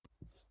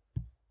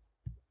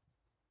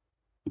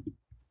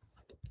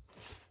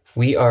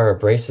We are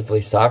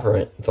abrasively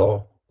sovereign,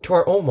 though, to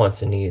our own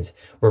wants and needs.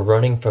 We're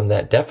running from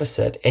that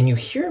deficit. And you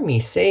hear me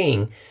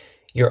saying,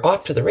 you're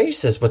off to the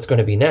races. What's going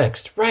to be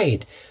next?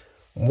 Right.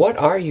 What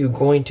are you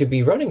going to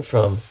be running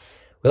from?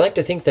 We like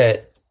to think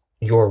that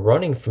you're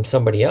running from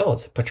somebody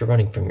else, but you're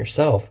running from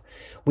yourself.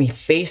 We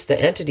face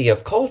the entity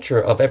of culture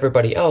of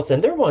everybody else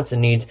and their wants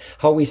and needs,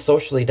 how we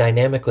socially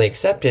dynamically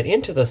accept it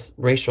into the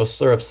racial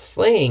slur of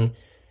slaying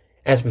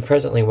as we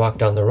presently walk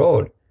down the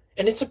road.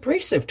 And it's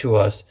abrasive to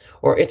us,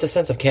 or it's a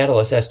sense of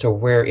catalyst as to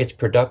where it's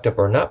productive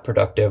or not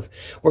productive.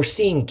 We're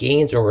seeing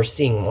gains or we're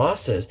seeing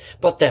losses,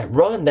 but that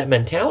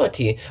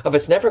mentality of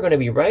it's never going to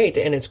be right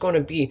and it's going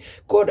to be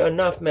good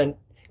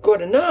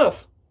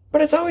enough,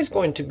 but it's always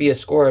going to be a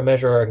score, a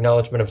measure, or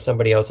acknowledgement of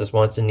somebody else's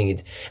wants and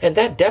needs. And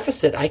that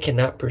deficit I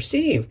cannot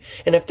perceive.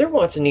 And if their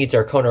wants and needs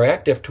are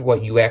counteractive to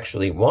what you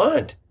actually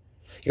want,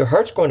 your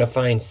heart's going to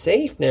find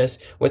safeness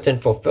within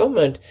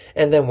fulfillment.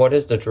 And then what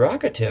is the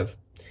derogative?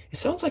 It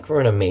sounds like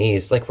we're in a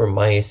maze, like we're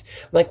mice,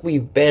 like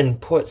we've been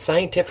put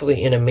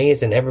scientifically in a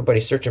maze and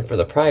everybody's searching for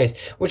the prize,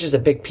 which is a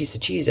big piece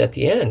of cheese at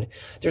the end.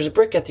 There's a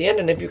brick at the end,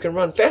 and if you can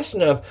run fast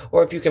enough,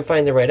 or if you can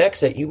find the right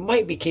exit, you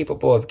might be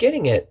capable of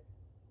getting it.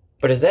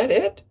 But is that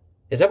it?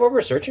 Is that what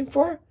we're searching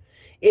for?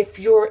 If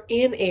you're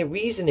in a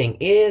reasoning,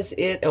 is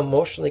it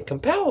emotionally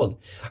compelled?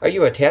 Are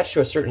you attached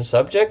to a certain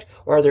subject,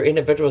 or are there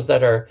individuals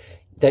that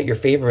you're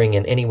favoring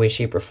in any way,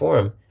 shape, or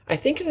form? I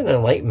think it's an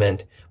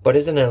enlightenment, but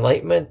is it an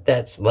enlightenment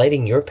that's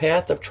lighting your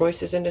path of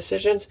choices and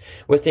decisions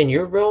within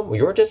your realm,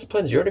 your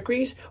disciplines, your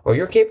degrees, or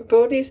your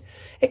capabilities?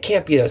 It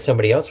can't be that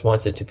somebody else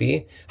wants it to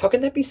be. How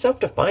can that be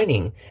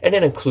self-defining? And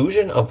an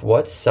inclusion of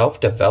what's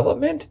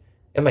self-development?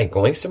 Am I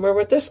going somewhere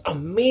with this?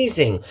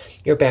 Amazing!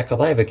 You're back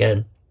alive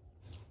again.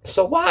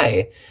 So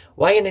why?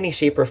 Why in any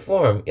shape or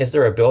form? Is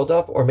there a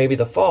build-up or maybe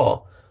the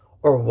fall?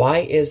 Or why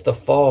is the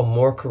fall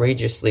more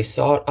courageously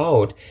sought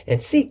out and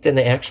seeked than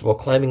the actual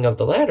climbing of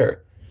the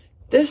ladder?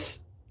 This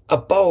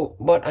about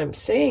what I'm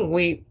saying,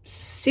 we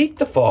seek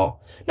the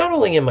fall, not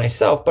only in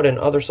myself, but in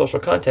other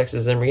social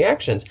contexts and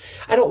reactions.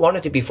 I don't want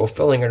it to be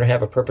fulfilling or to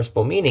have a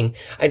purposeful meaning.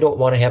 I don't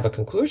want to have a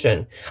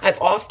conclusion.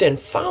 I've often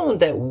found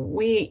that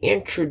we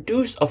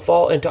introduce a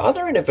fall into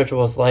other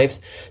individuals'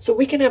 lives so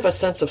we can have a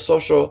sense of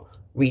social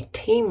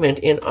retainment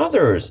in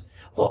others.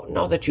 Well,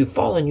 now that you've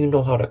fallen, you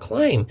know how to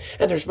climb.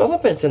 And there's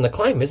relevance in the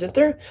climb, isn't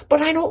there?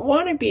 But I don't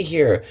want to be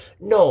here.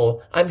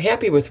 No, I'm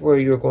happy with where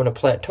you're going to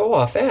plateau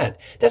off at.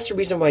 That's the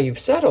reason why you've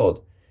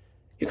settled.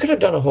 You could have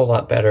done a whole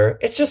lot better.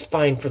 It's just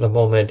fine for the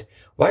moment.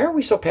 Why are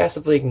we so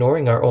passively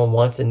ignoring our own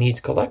wants and needs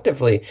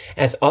collectively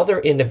as other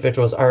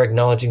individuals are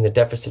acknowledging the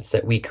deficits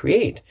that we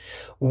create?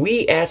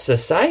 We as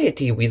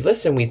society, we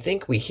listen, we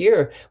think, we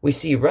hear, we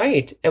see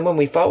right. And when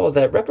we follow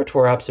that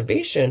repertoire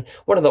observation,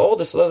 one of the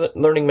oldest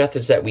learning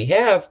methods that we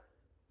have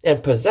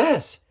and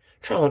possess,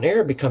 trial and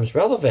error becomes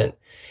relevant.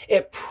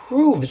 It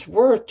proves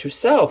worth to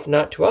self,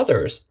 not to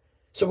others.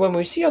 So when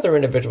we see other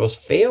individuals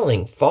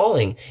failing,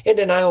 falling, in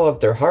denial of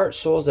their hearts,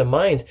 souls, and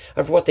minds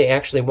of what they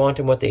actually want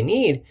and what they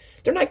need,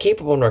 they're not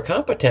capable nor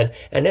competent,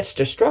 and it's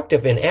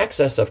destructive in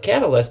excess of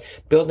catalysts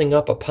building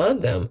up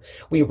upon them.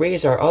 We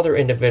raise our other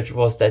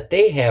individuals that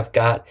they have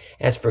got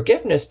as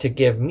forgiveness to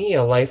give me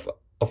a life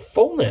of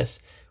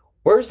fullness.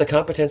 Where's the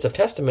competence of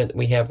testament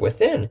we have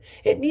within?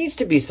 It needs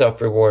to be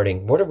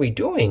self-rewarding. What are we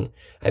doing?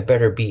 I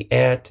better be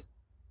at,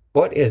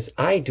 what is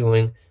I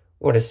doing?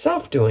 What is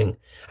self doing?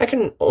 I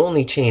can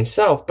only change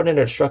self, but in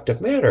a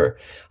destructive manner.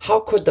 How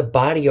could the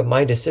body of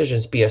my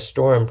decisions be a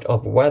storm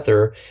of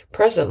weather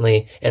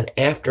presently and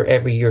after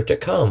every year to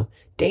come?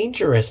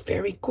 Dangerous,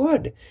 very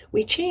good.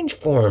 We change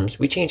forms,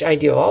 we change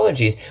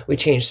ideologies, we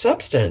change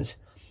substance.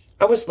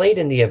 I was late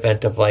in the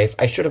event of life.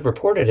 I should have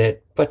reported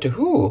it, but to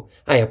who?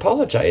 I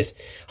apologize.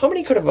 How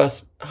many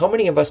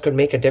of us could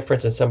make a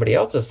difference in somebody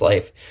else's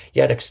life?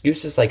 Yet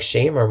excuses like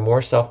shame are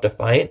more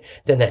self-defiant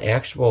than the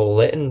actual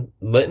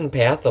litten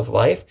path of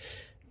life.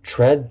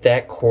 Tread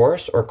that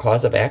course or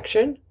cause of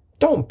action?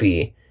 Don't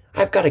be.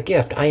 I've got a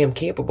gift. I am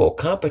capable,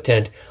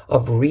 competent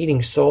of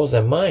reading souls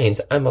and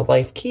minds. I'm a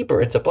life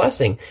keeper. It's a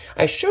blessing.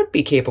 I should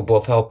be capable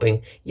of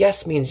helping.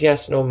 Yes means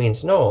yes, no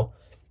means no.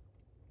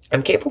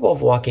 I'm capable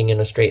of walking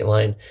in a straight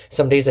line.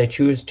 Some days I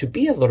choose to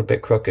be a little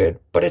bit crooked,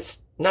 but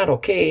it's not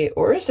okay,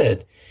 or is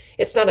it?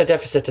 It's not a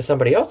deficit to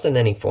somebody else in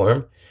any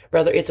form.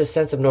 Rather, it's a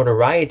sense of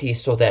notoriety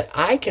so that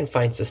I can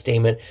find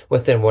sustainment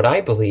within what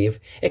I believe.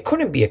 It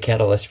couldn't be a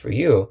catalyst for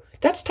you.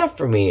 That's tough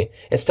for me.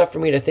 It's tough for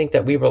me to think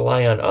that we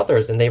rely on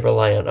others and they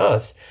rely on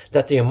us,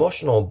 that the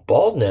emotional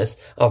baldness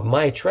of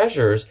my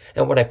treasures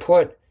and what I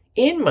put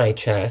in my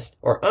chest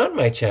or on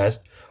my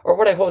chest or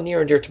what I hold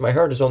near and dear to my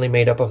heart is only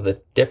made up of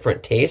the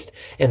different taste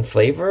and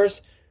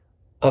flavors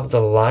of the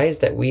lies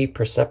that we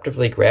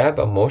perceptively grab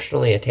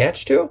emotionally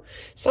attached to.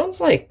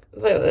 Sounds like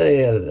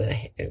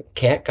a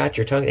cat got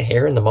your tongue,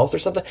 hair in the mouth or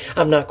something.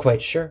 I'm not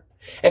quite sure.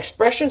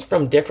 Expressions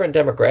from different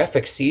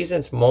demographics,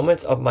 seasons,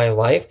 moments of my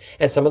life,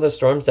 and some of the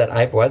storms that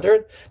I've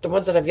weathered, the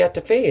ones that I've yet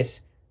to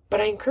face.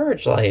 but I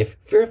encourage life.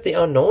 Fear of the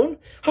unknown?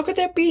 How could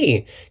that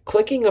be?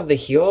 Clicking of the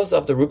heels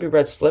of the ruby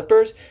red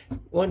slippers?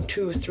 1,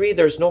 2, 3,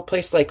 there's no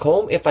place like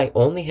home if I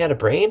only had a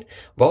brain?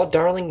 Well,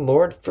 darling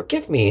Lord,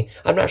 forgive me.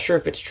 I'm not sure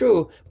if it's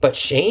true, but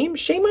shame?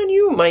 Shame on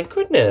you, my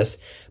goodness.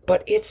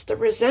 But it's the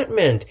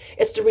resentment.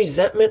 It's the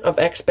resentment of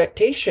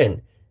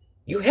expectation.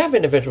 You have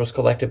individuals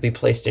collectively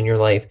placed in your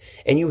life,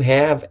 and you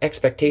have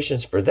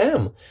expectations for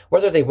them,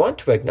 whether they want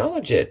to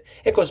acknowledge it.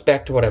 It goes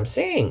back to what I'm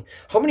saying.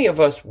 How many of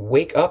us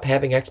wake up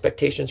having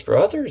expectations for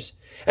others,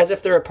 as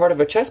if they're a part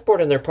of a chessboard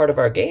and they're part of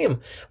our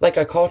game? Like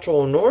a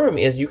cultural norm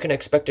is you can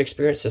expect to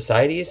experience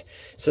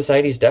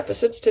society's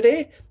deficits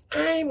today.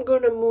 I'm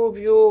going to move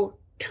you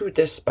to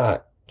this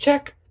spot.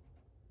 Check.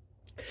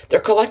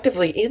 They're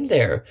collectively in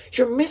there.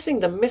 You're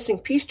missing the missing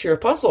piece to your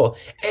puzzle.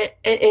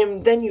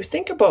 And then you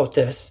think about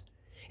this.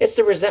 It's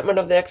the resentment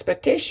of the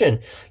expectation.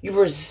 You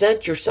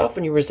resent yourself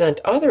and you resent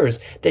others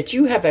that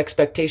you have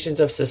expectations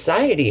of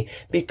society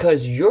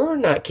because you're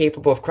not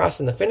capable of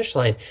crossing the finish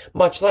line,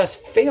 much less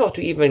fail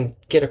to even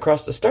get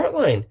across the start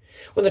line.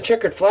 When the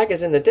checkered flag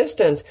is in the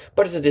distance,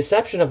 but it's a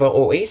deception of an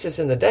oasis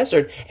in the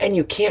desert and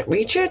you can't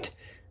reach it,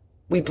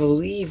 we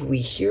believe we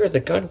hear the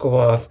gun go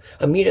off.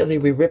 Immediately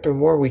we rip and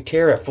roar, we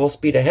tear at full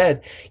speed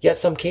ahead. Yet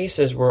some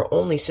cases we're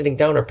only sitting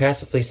down or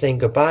passively saying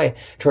goodbye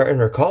to our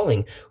inner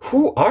calling.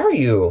 Who are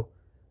you?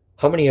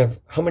 How many of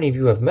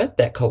you have met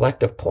that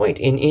collective point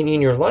in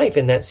your life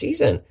in that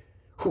season?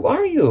 Who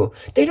are you?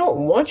 They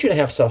don't want you to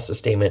have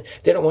self-sustainment.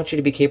 They don't want you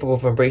to be capable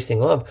of embracing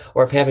love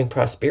or of having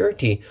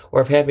prosperity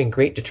or of having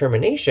great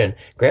determination,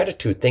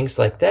 gratitude, things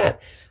like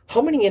that.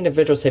 How many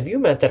individuals have you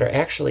met that are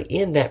actually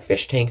in that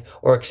fish tank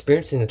or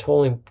experiencing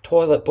the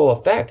toilet bowl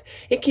effect?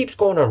 It keeps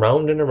going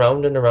around and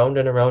around and around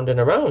and around and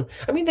around.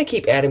 I mean, they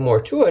keep adding more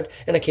to it,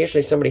 and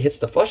occasionally somebody hits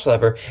the flush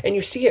lever, and you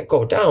see it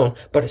go down,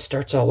 but it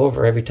starts all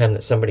over every time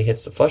that somebody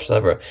hits the flush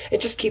lever. It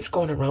just keeps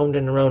going around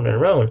and around and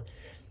around.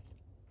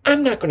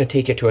 I'm not going to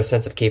take it to a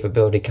sense of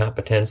capability,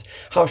 competence.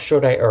 How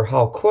should I or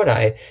how could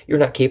I? You're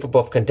not capable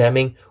of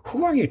condemning.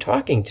 Who are you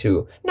talking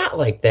to? Not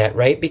like that,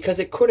 right? Because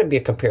it couldn't be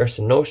a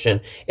comparison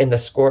notion in the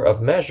score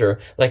of measure,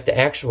 like the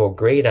actual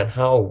grade on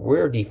how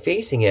we're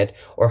defacing it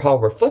or how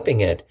we're flipping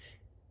it.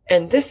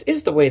 And this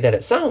is the way that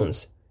it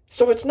sounds.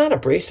 So it's not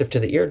abrasive to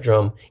the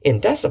eardrum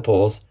in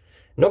decibels.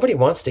 Nobody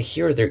wants to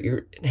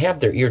have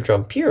their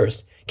eardrum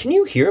pierced. Can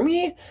you hear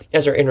me?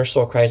 As our inner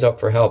soul cries out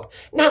for help.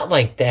 Not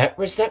like that.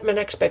 Resentment,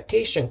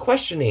 expectation,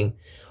 questioning.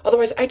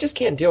 Otherwise, I just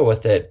can't deal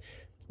with it.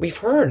 We've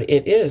heard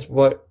it is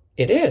what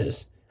it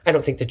is. I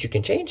don't think that you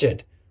can change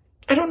it.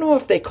 I don't know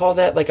if they call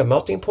that like a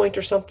melting point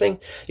or something.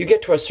 You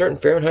get to a certain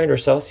Fahrenheit or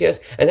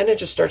Celsius, and then it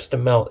just starts to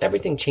melt.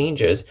 Everything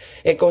changes.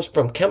 It goes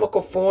from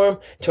chemical form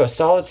to a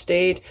solid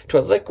state to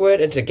a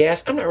liquid and to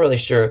gas. I'm not really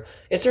sure.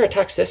 Is there a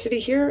toxicity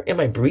here? Am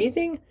I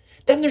breathing?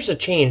 Then there's a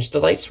change. The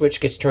light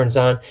switch gets turned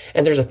on,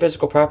 and there's a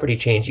physical property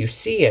change. You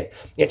see it.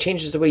 It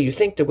changes the way you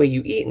think, the way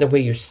you eat, and the way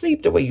you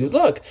sleep, the way you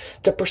look.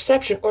 The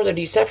perception or the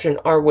deception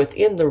are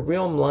within the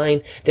realm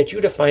line that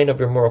you define of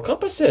your moral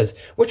compasses.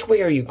 Which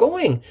way are you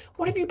going?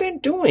 What have you been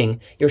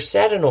doing? You're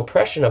sad in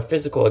oppression of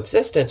physical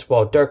existence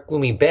while dark,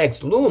 gloomy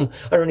bags loom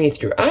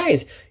underneath your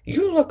eyes.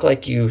 You look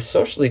like you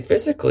socially,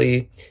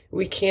 physically.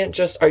 We can't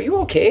just... Are you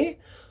okay?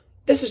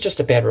 This is just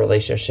a bad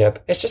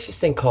relationship. It's just this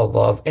thing called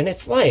love, and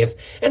it's life,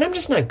 and I'm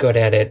just not good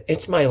at it.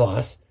 It's my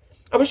loss.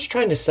 I was just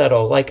trying to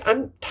settle. Like,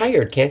 I'm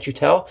tired, can't you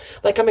tell?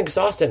 Like, I'm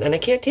exhausted, and I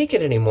can't take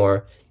it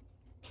anymore.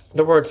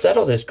 The word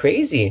settled is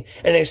crazy,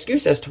 and an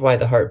excuse as to why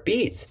the heart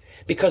beats.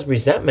 Because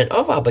resentment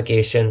of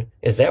obligation,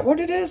 is that what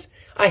it is?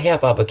 I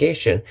have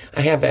obligation.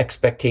 I have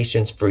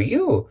expectations for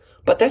you.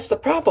 But that's the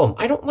problem.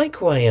 I don't like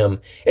who I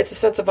am. It's a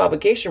sense of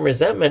obligation,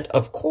 resentment,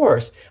 of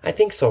course. I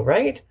think so,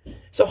 right?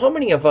 So how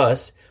many of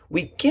us...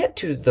 We get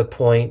to the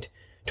point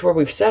to where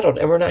we've settled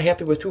and we're not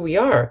happy with who we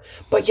are,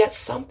 but yet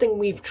something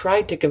we've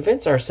tried to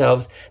convince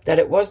ourselves that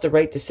it was the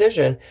right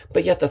decision,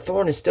 but yet the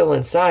thorn is still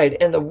inside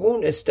and the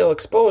wound is still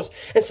exposed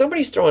and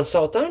somebody's throwing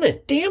salt on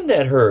it. Damn,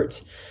 that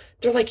hurts.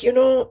 They're like,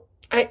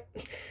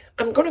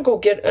 I'm going to go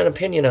get an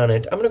opinion on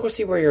it. I'm going to go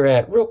see where you're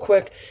at real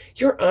quick.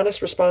 Your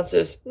honest response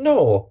is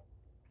no.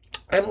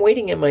 I'm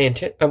waiting on my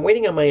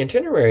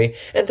itinerary,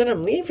 and then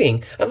I'm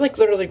leaving. I'm like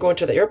literally going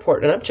to the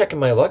airport, and I'm checking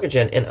my luggage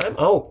in, and I'm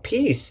out.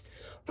 Peace.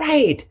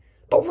 Right.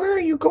 But where are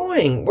you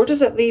going? Where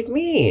does that leave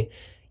me?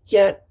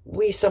 Yet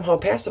we somehow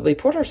passively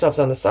put ourselves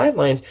on the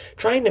sidelines,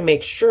 trying to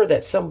make sure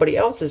that somebody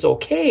else is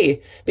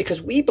okay, because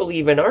we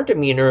believe in our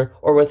demeanor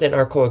or within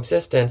our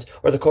coexistence,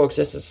 or the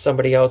coexistence of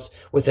somebody else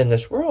within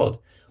this world.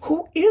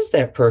 Who is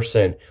that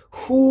person?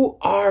 Who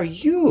are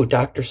you,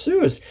 Dr.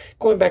 Seuss?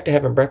 Going back to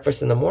having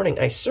breakfast in the morning,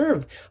 I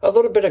serve a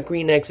little bit of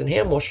green eggs and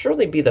ham will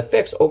surely be the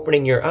fix,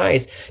 opening your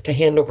eyes to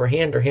hand over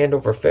hand or hand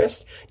over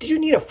fist. Did you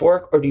need a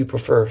fork or do you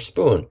prefer a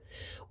spoon?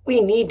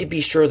 We need to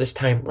be sure this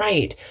time,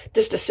 right?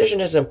 This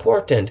decision is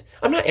important.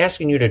 I'm not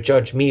asking you to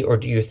judge me, or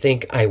do you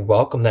think I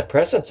welcome that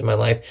presence in my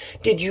life?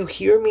 Did you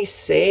hear me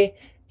say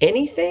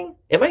anything?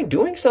 Am I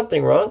doing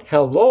something wrong?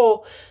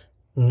 Hello?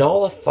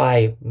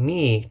 Nullify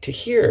me to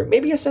hear.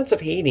 Maybe a sense of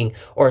hating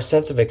or a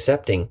sense of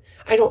accepting.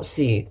 I don't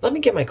see. Let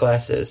me get my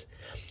glasses.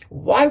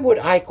 Why would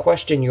I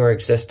question your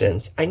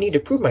existence? I need to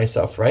prove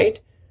myself, right?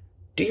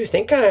 Do you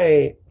think,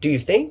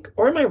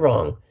 or am I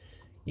wrong?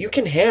 You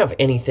can have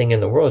anything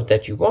in the world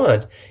that you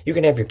want. You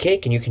can have your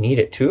cake and you can eat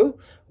it too.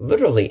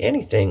 Literally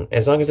anything,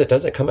 as long as it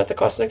doesn't come at the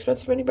cost and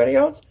expense of anybody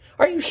else.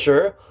 Are you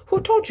sure?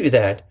 Who told you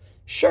that?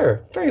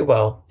 Sure, very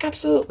well,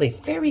 absolutely,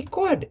 very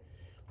good.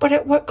 But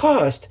at what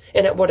cost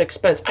and at what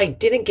expense? I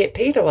didn't get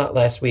paid a lot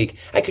last week.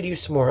 I could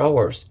use some more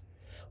hours.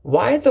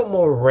 Why the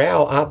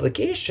morale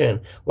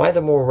obligation? Why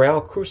the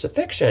morale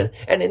crucifixion?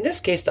 And in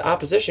this case, the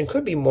opposition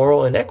could be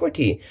moral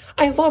inequity.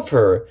 I love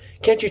her.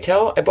 Can't you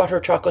tell? I bought her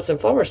chocolates and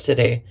flowers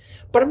today.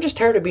 But I'm just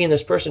tired of being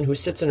this person who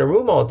sits in a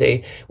room all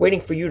day waiting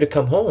for you to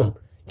come home.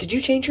 Did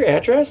you change your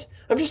address?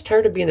 I'm just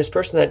tired of being this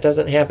person that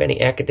doesn't have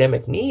any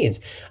academic needs.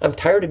 I'm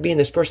tired of being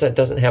this person that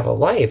doesn't have a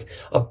life,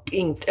 of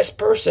being this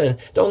person,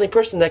 the only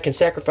person that can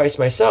sacrifice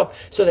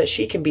myself so that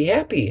she can be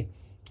happy.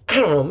 I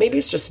don't know, maybe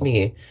it's just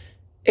me.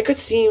 It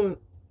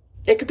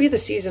could be the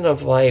season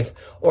of life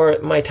or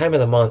my time of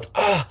the month.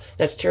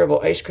 That's terrible.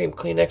 Ice cream,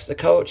 Kleenex, the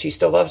couch. He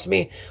still loves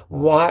me.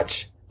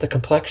 Watch the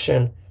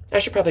complexion. I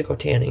should probably go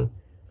tanning.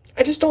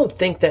 I just don't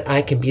think that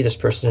I can be this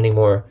person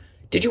anymore.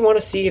 Did you want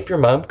to see if your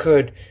mom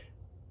could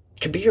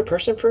be your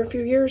person for a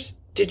few years?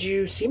 Did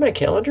you see my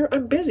calendar?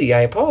 I'm busy.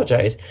 I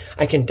apologize.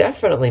 I can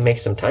definitely make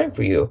some time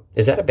for you.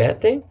 Is that a bad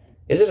thing?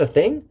 Is it a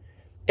thing?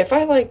 If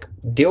I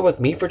deal with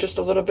me for just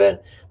a little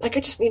bit, I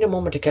just need a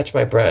moment to catch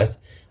my breath.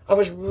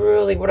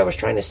 What I was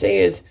trying to say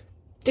is,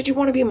 did you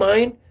want to be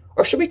mine?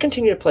 Or should we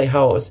continue to play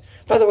house?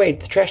 By the way,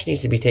 the trash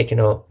needs to be taken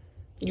out.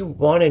 You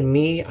wanted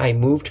me, I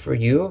moved for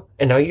you,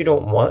 and now you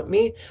don't want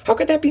me? How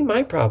could that be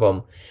my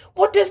problem?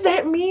 What does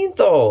that mean,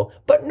 though?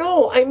 But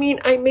no, I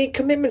made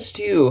commitments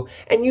to you,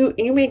 and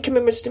you made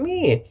commitments to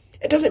me.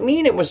 It doesn't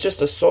mean it was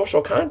just a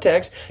social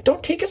context.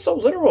 Don't take it so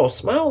literal.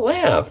 Smile,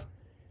 laugh.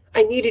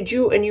 I needed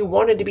you, and you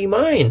wanted to be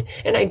mine,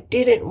 and I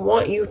didn't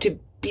want you to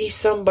be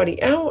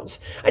somebody else.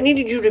 I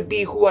needed you to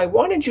be who I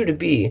wanted you to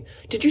be.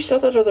 Did you sell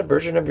that other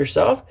version of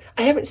yourself?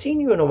 I haven't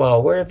seen you in a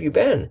while. Where have you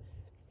been?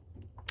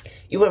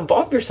 You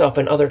involve yourself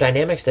in other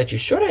dynamics that you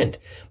shouldn't,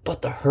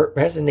 but the hurt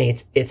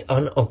resonates. It's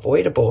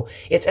unavoidable.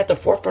 It's at the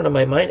forefront of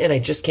my mind and I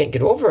just can't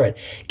get over it.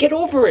 Get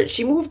over it.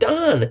 She moved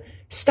on.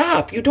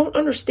 Stop. You don't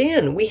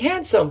understand. We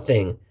had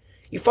something.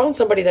 You found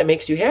somebody that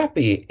makes you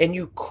happy and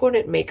you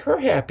couldn't make her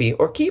happy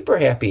or keep her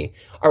happy.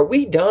 Are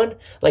we done?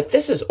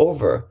 This is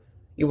over.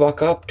 You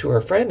walk up to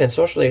her friend and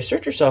socially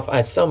assert yourself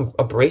as some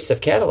abrasive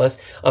catalyst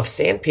of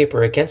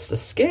sandpaper against the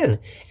skin.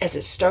 As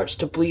it starts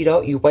to bleed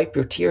out, you wipe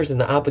your tears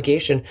and the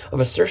obligation of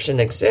assertion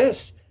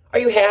exists. Are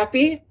you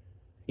happy?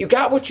 You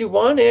got what you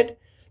wanted.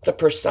 The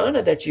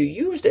persona that you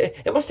used,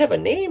 it must have a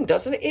name,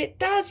 doesn't it? It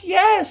does,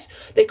 yes.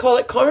 They call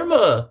it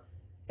karma.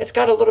 It's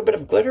got a little bit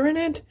of glitter in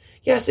it.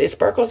 Yes, it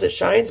sparkles, it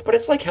shines, but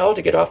it's like hell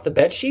to get off the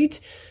bed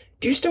sheets.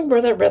 Do you still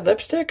wear that red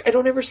lipstick? I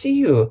don't ever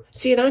see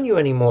it on you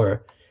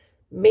anymore.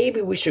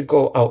 Maybe we should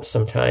go out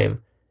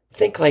sometime.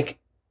 Think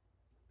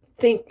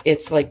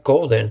it's like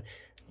golden.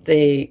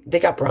 They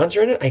got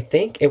bronzer in it, I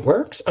think. It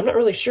works. I'm not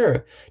really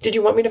sure. Did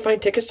you want me to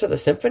find tickets to the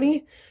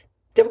symphony?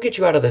 They will get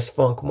you out of this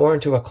funk, more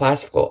into a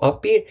classical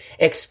upbeat.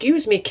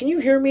 Excuse me, can you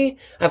hear me?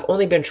 I've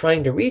only been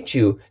trying to reach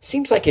you.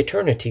 Seems like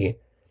eternity.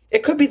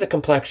 It could be the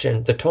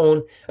complexion, the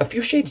tone, a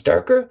few shades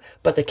darker,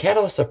 but the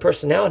catalyst of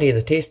personality,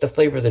 the taste, the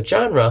flavor, the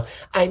genre.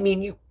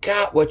 You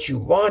got what you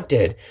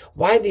wanted.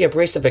 Why the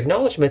abrasive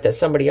acknowledgement that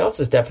somebody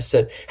else's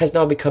deficit has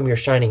now become your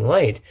shining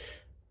light?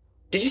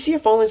 Did you see a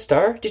fallen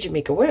star? Did you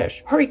make a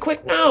wish? Hurry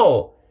quick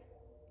now!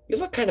 You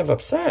look kind of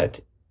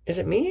upset. Is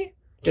it me?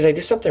 Did I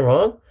do something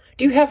wrong?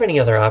 Do you have any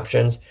other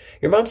options?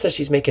 Your mom says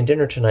she's making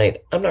dinner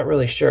tonight. I'm not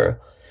really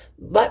sure.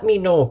 Let me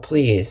know,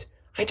 please.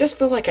 I just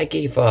feel like I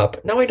gave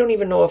up. Now I don't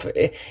even know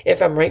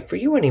if I'm right for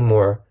you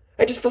anymore.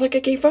 I just feel like I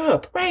gave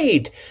up.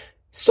 Right.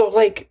 So,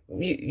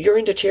 you're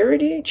into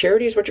charity?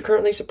 Charity is what you're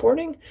currently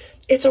supporting?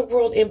 It's a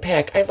world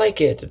impact. I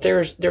like it.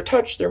 They're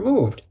touched. They're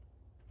moved.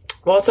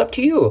 Well, it's up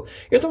to you.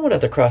 You're the one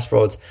at the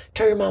crossroads.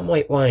 Tell your mom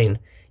white wine.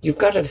 You've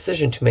got a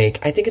decision to make.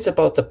 I think it's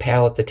about the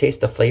palate, the taste,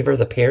 the flavor,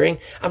 the pairing.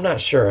 I'm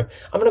not sure.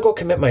 I'm going to go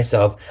commit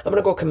myself. I'm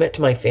going to go commit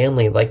to my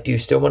family. Do you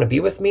still want to be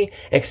with me?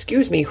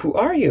 Excuse me, who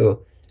are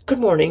you? Good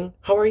morning.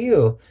 How are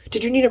you?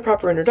 Did you need a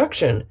proper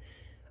introduction?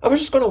 I was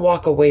just going to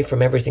walk away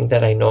from everything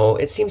that I know.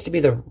 It seems to be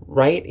the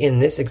right in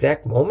this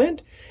exact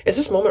moment. Is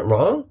this moment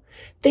wrong?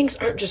 Things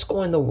aren't just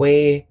going the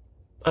way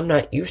I'm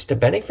not used to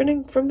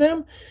benefiting from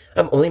them.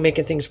 I'm only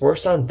making things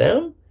worse on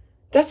them.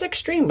 That's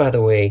extreme, by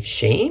the way.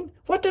 Shame?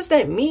 What does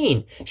that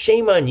mean?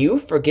 Shame on you?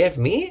 Forgive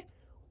me?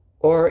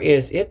 Or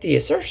is it the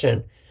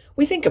assertion?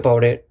 We think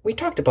about it. We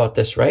talked about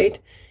this, right?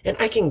 And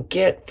I can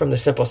get from the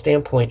simple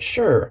standpoint,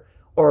 sure.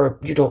 Or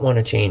you don't want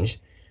to change.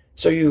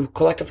 So you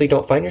collectively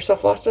don't find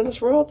yourself lost in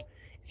this world?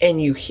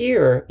 And you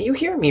hear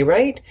me,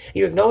 right?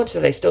 You acknowledge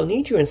that I still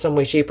need you in some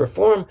way, shape, or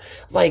form.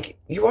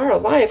 You are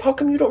alive. How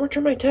come you don't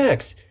return my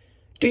texts?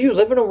 Do you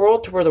live in a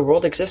world to where the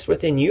world exists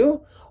within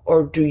you?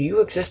 Or do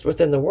you exist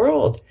within the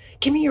world?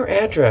 Give me your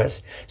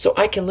address so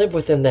I can live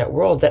within that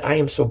world that I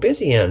am so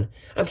busy in.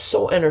 I'm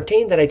so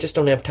entertained that I just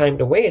don't have time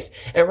to waste.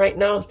 And right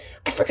now,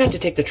 I forgot to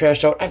take the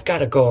trash out. I've got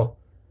to go.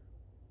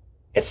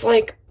 It's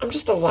like, I'm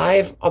just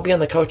alive. I'll be on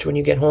the couch when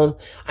you get home.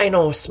 I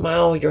know,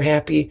 smile, you're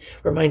happy.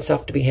 Remind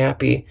yourself to be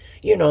happy.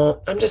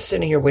 I'm just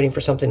sitting here waiting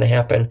for something to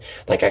happen.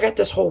 Like, I got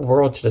this whole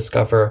world to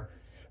discover.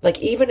 Like,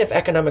 even if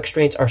economic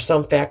strains are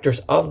some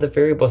factors of the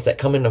variables that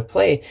come into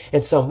play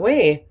in some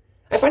way,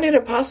 I find it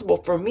impossible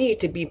for me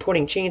to be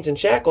putting chains and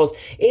shackles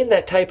in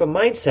that type of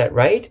mindset,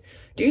 right?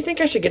 Do you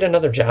think I should get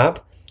another job?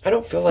 I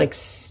don't feel like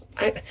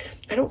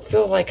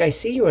I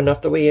see you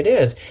enough the way it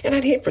is, and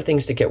I'd hate for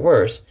things to get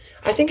worse.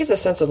 I think it's a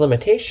sense of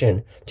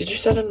limitation. Did you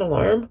set an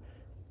alarm?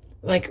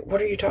 Like,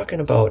 what are you talking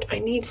about? I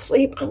need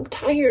sleep. I'm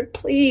tired,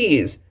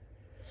 please.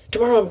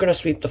 Tomorrow I'm going to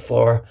sweep the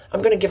floor.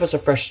 I'm going to give us a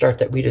fresh start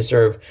that we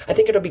deserve. I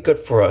think it'll be good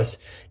for us.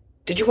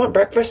 Did you want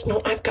breakfast?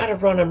 No, I've got to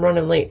run. I'm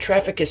running late.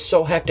 Traffic is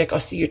so hectic. I'll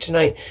see you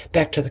tonight.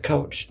 Back to the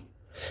couch.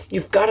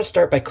 You've got to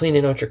start by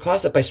cleaning out your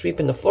closet, by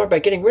sweeping the floor, by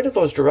getting rid of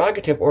those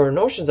derogative or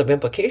notions of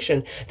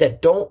implication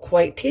that don't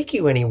quite take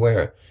you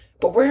anywhere.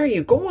 But where are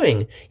you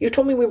going? You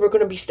told me we were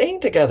going to be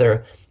staying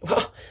together.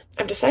 Well,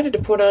 I've decided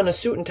to put on a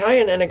suit and tie,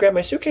 and I grabbed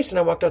my suitcase and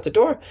I walked out the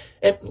door.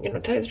 And, to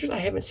tell you the truth, I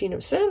haven't seen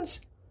him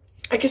since.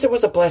 I guess it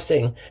was a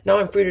blessing. Now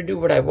I'm free to do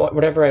what I want,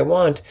 whatever I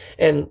want.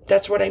 And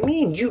that's what I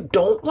mean. You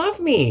don't love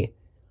me.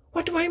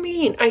 What do I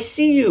mean? I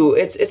see you.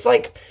 It's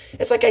like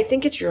I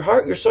think it's your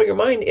heart, your soul, your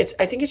mind.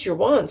 I think it's your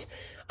wants.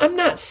 I'm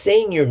not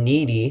saying you're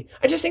needy.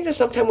 I just think that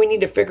sometimes we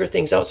need to figure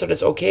things out so that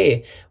it's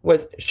okay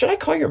with, should I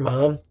call your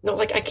mom? No,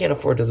 I can't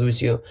afford to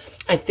lose you.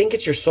 I think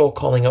it's your soul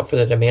calling out for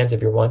the demands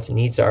of your wants and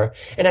needs are.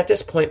 And at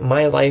this point,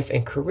 my life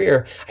and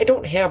career, I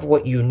don't have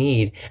what you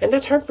need. And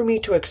that's hard for me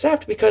to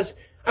accept because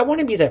I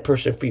want to be that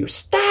person for you.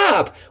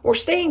 Stop! We're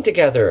staying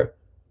together.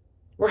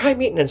 We're high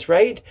maintenance,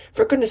 right?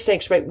 For goodness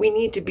sakes, right? We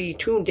need to be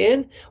tuned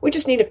in. We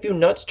just need a few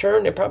nuts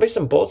turned and probably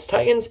some bolts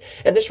tightened,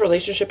 and this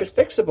relationship is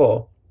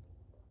fixable.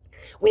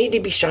 We need to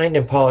be shined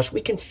and polished.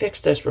 We can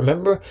fix this.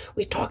 Remember,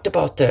 we talked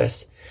about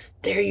this.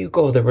 There you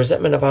go. The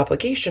resentment of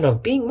obligation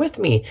of being with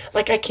me.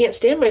 Like I can't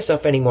stand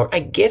myself anymore. I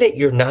get it.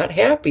 You're not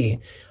happy.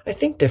 I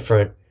think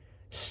different.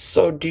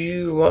 So do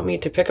you want me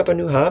to pick up a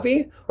new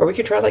hobby? Or we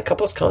could try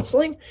couples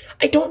counseling?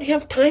 I don't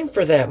have time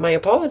for that. My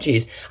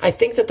apologies. I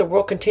think that the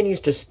world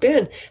continues to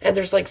spin and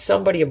there's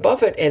somebody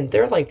above it and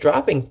they're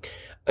dropping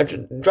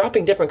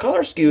different color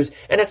skews,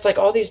 and it's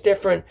all these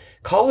different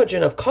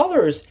collagen of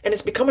colors, and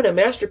it's becoming a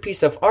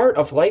masterpiece of art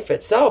of life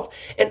itself,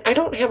 and I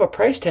don't have a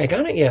price tag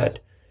on it yet.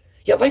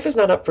 Yet life is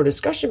not up for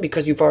discussion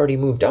because you've already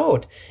moved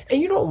out,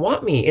 and you don't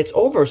want me. It's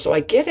over, so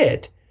I get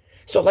it.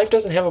 So life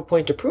doesn't have a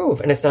point to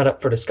prove, and it's not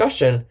up for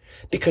discussion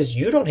because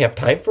you don't have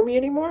time for me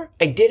anymore?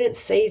 I didn't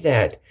say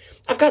that.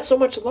 I've got so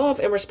much love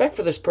and respect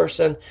for this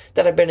person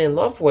that I've been in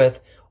love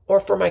with, or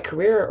for my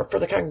career, or for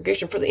the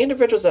congregation, for the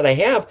individuals that I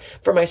have,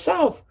 for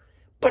myself.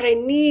 But I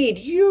need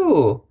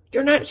you.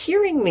 You're not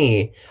hearing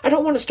me. I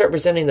don't want to start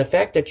resenting the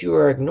fact that you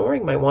are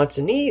ignoring my wants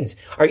and needs.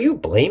 Are you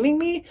blaming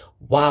me?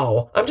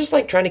 Wow. I'm just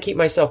trying to keep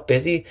myself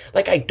busy.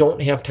 I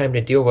don't have time to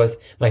deal with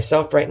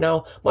myself right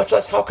now, much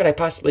less how could I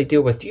possibly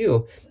deal with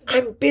you?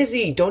 I'm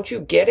busy. Don't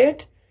you get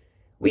it?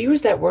 We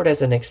use that word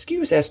as an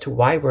excuse as to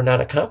why we're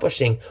not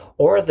accomplishing,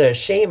 or the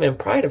shame and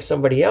pride of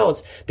somebody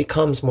else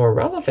becomes more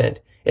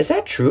relevant. Is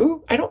that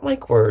true? I don't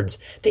like words.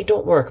 They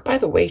don't work. By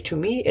the way, to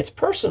me, it's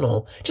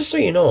personal. Just so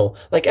you know,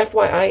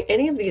 FYI,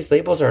 any of these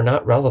labels are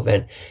not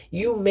relevant.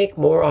 You make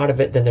more out of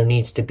it than there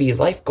needs to be.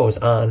 Life goes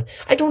on.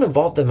 I don't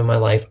involve them in my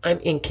life. I'm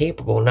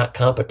incapable, not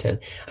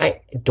competent.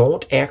 I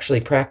don't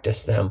actually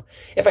practice them.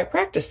 If I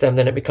practice them,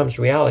 then it becomes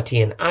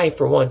reality, and I,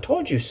 for one,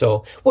 told you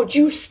so. Would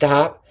you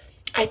stop?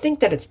 I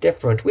think that it's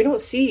different. We don't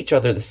see each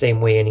other the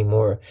same way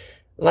anymore.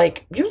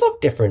 You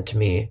look different to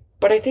me.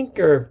 But I think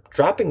you're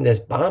dropping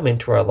this bomb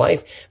into our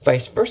life,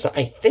 vice versa.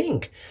 I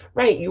think.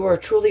 Right, you are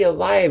truly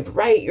alive.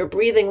 Right, you're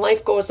breathing.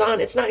 Life goes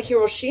on. It's not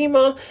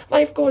Hiroshima.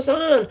 Life goes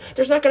on.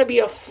 There's not going to be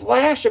a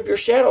flash of your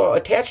shadow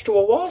attached to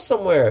a wall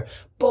somewhere.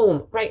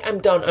 Boom. Right, I'm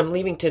done. I'm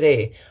leaving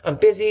today. I'm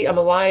busy. I'm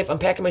alive. I'm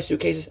packing my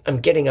suitcases. I'm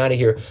getting out of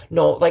here.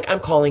 No,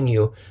 I'm calling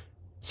you.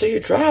 So you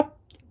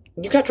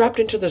got dropped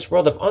into this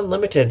world of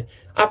unlimited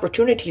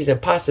opportunities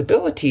and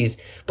possibilities,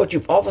 but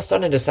you've all of a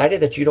sudden decided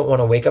that you don't want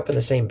to wake up in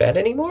the same bed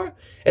anymore?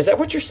 Is that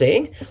what you're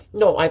saying?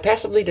 No, I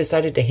passively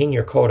decided to hang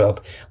your coat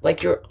up.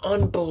 You're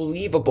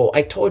unbelievable.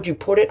 I told you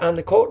put it on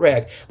the coat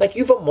rack.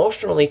 You've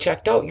emotionally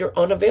checked out. You're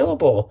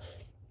unavailable.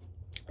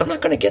 I'm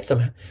going to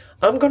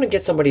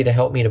get somebody to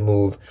help me to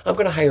move. I'm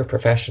going to hire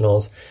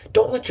professionals.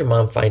 Don't let your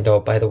mom find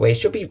out, by the way.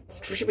 She'll be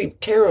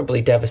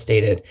terribly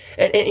devastated.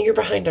 And you're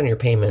behind on your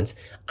payments.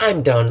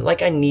 I'm done.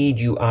 I need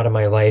you out of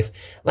my life.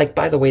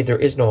 By the way, there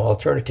is no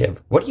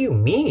alternative. What do you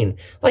mean?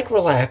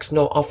 Relax.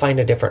 No, I'll find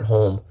a different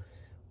home.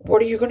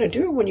 What are you going to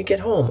do when you get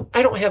home?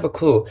 I don't have a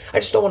clue. I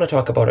just don't want to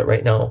talk about it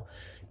right now.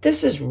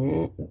 This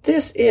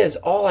is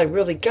all I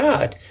really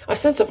got. A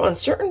sense of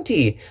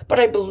uncertainty. But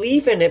I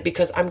believe in it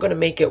because I'm going to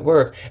make it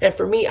work. And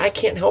for me, I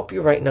can't help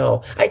you right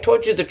now. I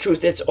told you the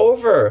truth. It's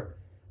over.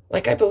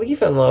 Like, I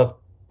believe in love,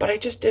 but I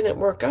just didn't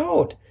work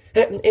out.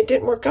 It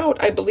didn't work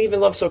out. I believe in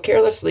love so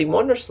carelessly,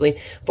 wondrously,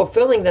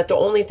 fulfilling that the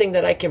only thing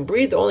that I can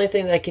breathe, the only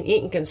thing that I can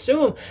eat and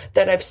consume,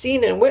 that I've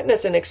seen and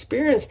witnessed and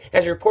experienced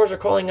as your pores are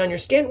calling on your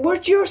skin.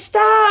 Would you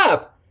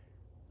stop?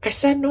 I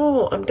said,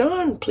 no, I'm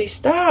done. Please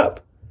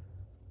stop.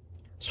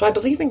 So I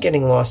believe in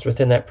getting lost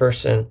within that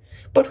person.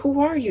 But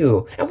who are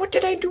you? And what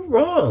did I do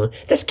wrong?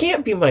 This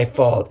can't be my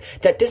fault.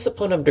 That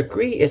discipline of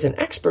degree is an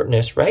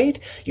expertness, right?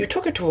 You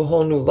took it to a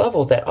whole new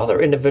level that other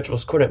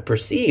individuals couldn't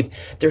perceive.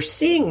 They're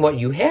seeing what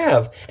you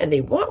have, and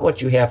they want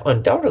what you have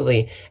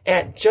undoubtedly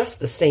at just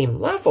the same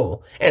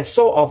level. And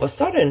so all of a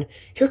sudden,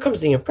 here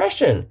comes the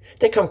impression.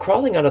 They come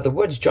crawling out of the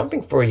woods,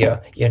 jumping for you,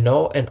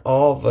 and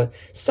all of a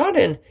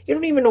sudden, you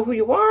don't even know who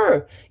you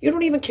are. You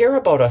don't even care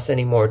about us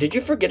anymore. Did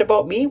you forget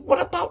about me? What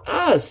about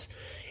us?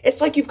 It's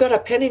like you've got a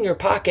pen in your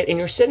pocket and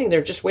you're sitting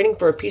there just waiting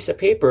for a piece of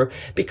paper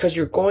because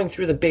you're going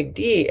through the big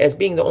D as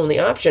being the only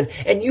option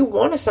and you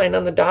want to sign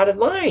on the dotted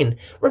line.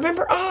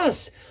 Remember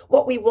us,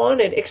 what we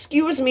wanted.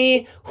 Excuse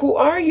me, who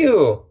are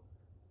you?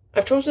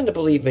 I've chosen to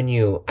believe in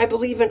you. I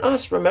believe in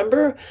us,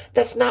 remember?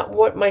 That's not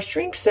what my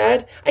shrink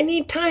said. I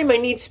need time, I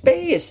need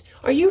space.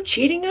 Are you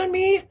cheating on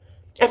me?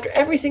 After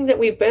everything that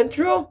we've been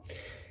through?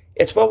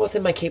 It's well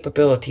within my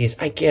capabilities,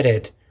 I get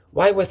it.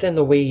 Why within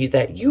the way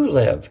that you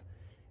live?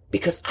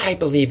 Because I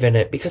believe in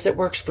it, because it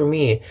works for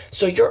me.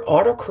 So your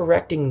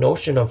auto-correcting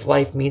notion of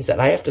life means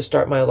that I have to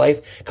start my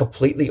life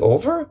completely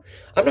over?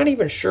 I'm not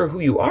even sure who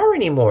you are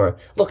anymore.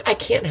 Look, I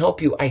can't help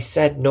you. I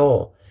said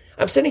no.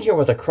 I'm sitting here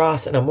with a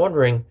cross and I'm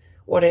wondering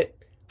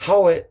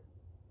how it's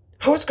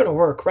going to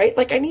work, right?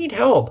 Like I need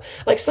help.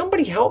 Like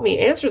somebody help me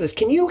answer this.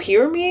 Can you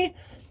hear me?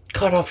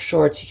 Cut off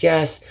shorts.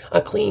 Yes. A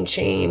clean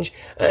change.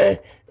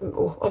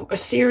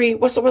 Siri,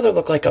 what's the weather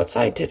look like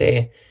outside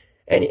today?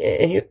 And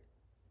you,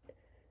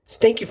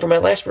 thank you for my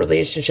last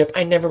relationship.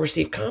 I never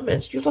received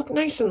comments. You look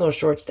nice in those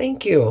shorts.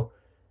 Thank you.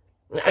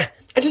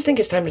 I just think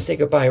it's time to say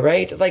goodbye,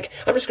 right? Like,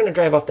 I'm just going to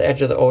drive off the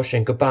edge of the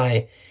ocean.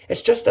 Goodbye.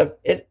 It's just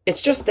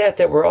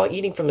that we're all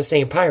eating from the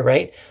same pie,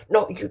 right?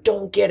 No, you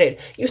don't get it.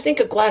 You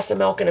think a glass of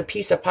milk and a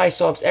piece of pie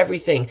solves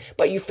everything,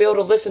 but you fail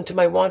to listen to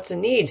my wants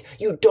and needs.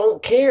 You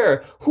don't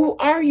care. Who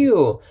are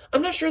you?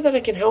 I'm not sure that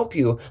I can help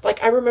you.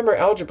 Like, I remember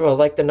algebra,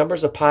 like the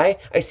numbers of pi.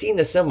 I seen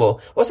the symbol.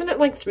 Wasn't it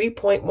like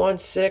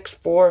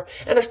 3.164?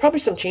 And there's probably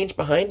some change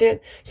behind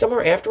it.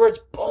 Somewhere afterwards,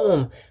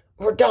 boom.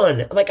 We're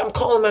done. Like, I'm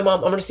calling my mom.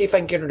 I'm going to see if I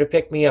can get her to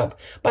pick me up.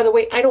 By the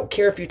way, I don't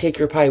care if you take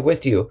your pie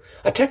with you.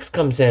 A text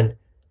comes in.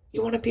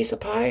 You want a piece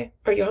of pie?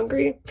 Are you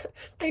hungry?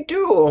 I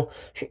do.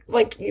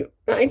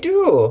 I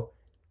do.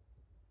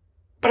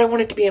 But I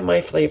want it to be in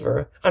my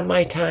flavor, on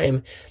my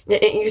time.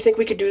 And you think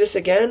we could do this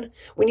again?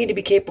 We need to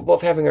be capable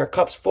of having our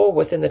cups full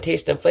within the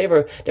taste and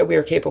flavor that we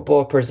are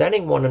capable of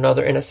presenting one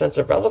another in a sense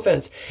of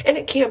relevance. And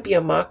it can't be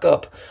a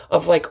mock-up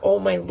of like, oh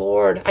my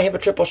Lord, I have a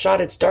triple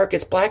shot, it's dark,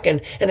 it's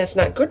blackened, and it's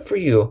not good for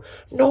you.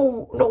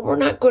 No, we're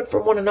not good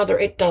for one another.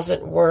 It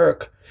doesn't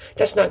work.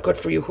 That's not good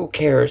for you. Who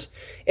cares?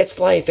 It's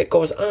life. It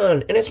goes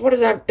on. And it's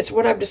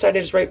what I've decided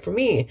is right for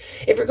me.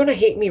 If you're going to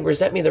hate me,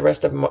 resent me the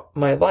rest of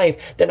my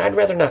life, then I'd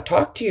rather not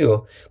talk to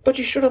you. But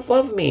you should have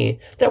loved me.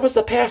 That was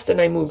the past and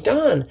I moved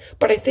on.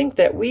 But I think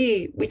that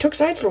we took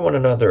sides for one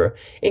another,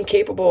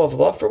 incapable of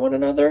love for one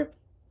another.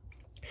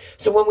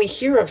 So when we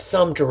hear of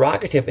some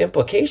derogative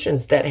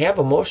implications that have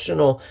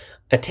emotional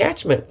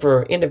attachment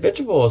for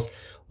individuals'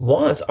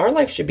 wants, our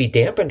life should be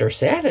dampened or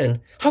saddened.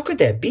 How could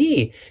that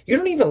be? You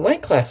don't even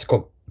like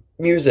classical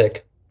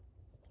music.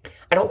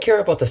 I don't care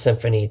about the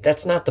symphony.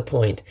 That's not the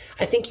point.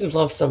 I think you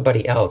love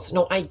somebody else.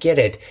 No, I get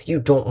it. You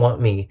don't want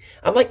me.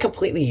 I'm like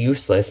completely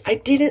useless. I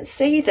didn't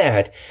say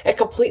that. It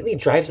completely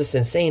drives us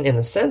insane in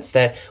the sense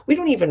that we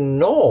don't even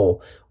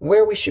know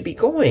where we should be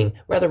going.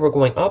 Whether we're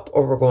going up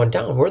or we're going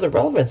down, where the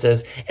relevance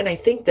is. And I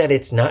think that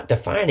it's not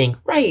defining,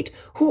 right,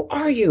 who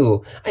are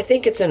you? I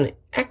think it's an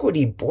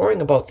equity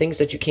boring about things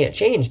that you can't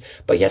change,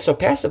 but yet so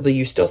passively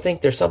you still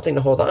think there's something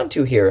to hold on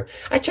to here.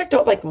 I checked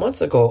out like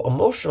months ago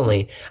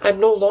emotionally. I'm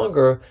no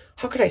longer,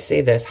 how could I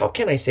say this? How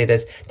can I say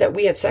this? That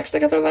we had sex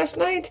together last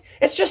night?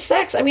 It's just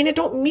sex. I mean, it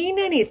don't mean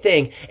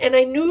anything. And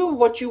I knew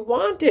what you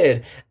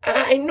wanted.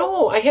 I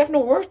know. I have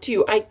no worth to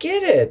you. I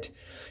get it.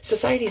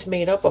 Society's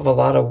made up of a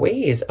lot of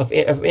ways of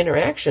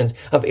interactions,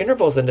 of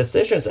intervals and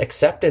decisions,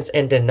 acceptance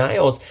and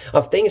denials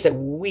of things that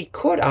we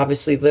could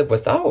obviously live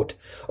without.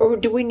 Or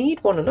do we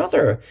need one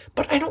another?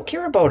 But I don't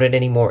care about it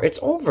anymore. It's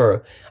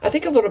over. I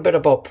think a little bit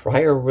about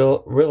prior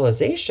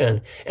realization,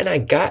 and I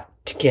got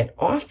to get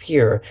off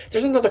here.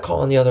 There's another call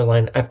on the other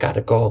line. I've got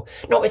to go.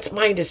 No, it's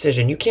my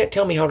decision. You can't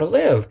tell me how to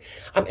live.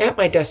 I'm at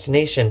my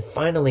destination,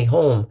 finally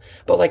home.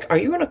 But like, are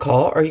you going to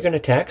call? Are you going to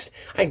text?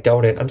 I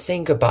doubt it. I'm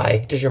saying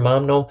goodbye. Does your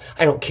mom know?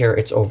 I don't care.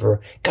 It's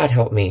over. God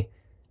help me.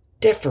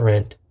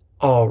 Different.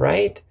 All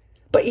right.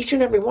 But each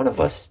and every one of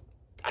us,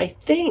 I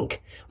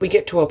think we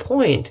get to a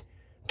point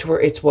to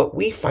where it's what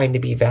we find to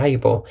be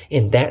valuable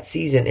in that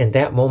season, in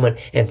that moment,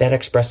 in that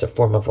expressive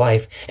form of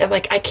life. And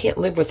like, I can't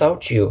live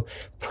without you.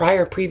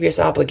 Previous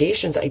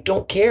obligations, I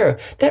don't care.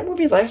 That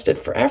movie lasted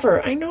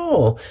forever. I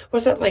know.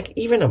 Was that like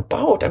even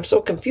about? I'm so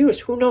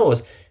confused. Who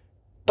knows?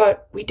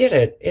 But we did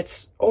it.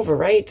 It's over,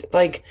 right?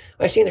 Like,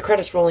 I seen the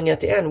credits rolling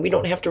at the end. We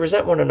don't have to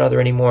resent one another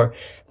anymore.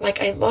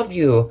 Like, I love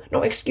you.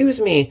 No, excuse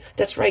me.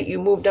 That's right. You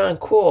moved on.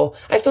 Cool.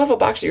 I still have a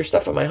box of your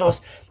stuff at my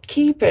house.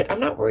 Keep it.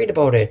 I'm not worried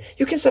about it.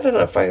 You can set it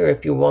on fire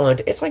if you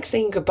want. It's like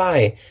saying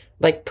goodbye.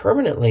 Like,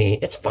 permanently.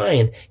 It's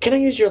fine. Can I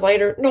use your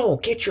lighter? No,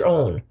 get your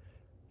own.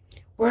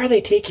 Where are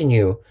they taking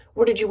you?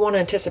 Where did you want to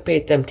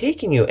anticipate them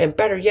taking you? And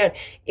better yet,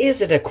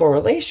 is it a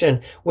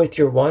correlation with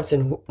your wants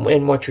and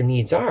what your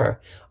needs are?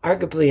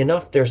 Arguably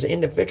enough, there's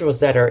individuals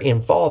that are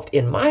involved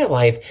in my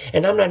life,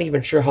 and I'm not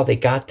even sure how they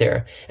got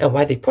there and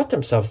why they put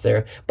themselves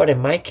there. But in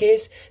my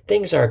case,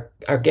 things are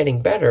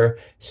getting better,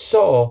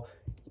 so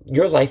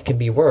your life can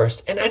be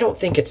worse. And I don't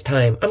think it's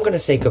time. I'm going to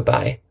say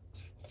goodbye.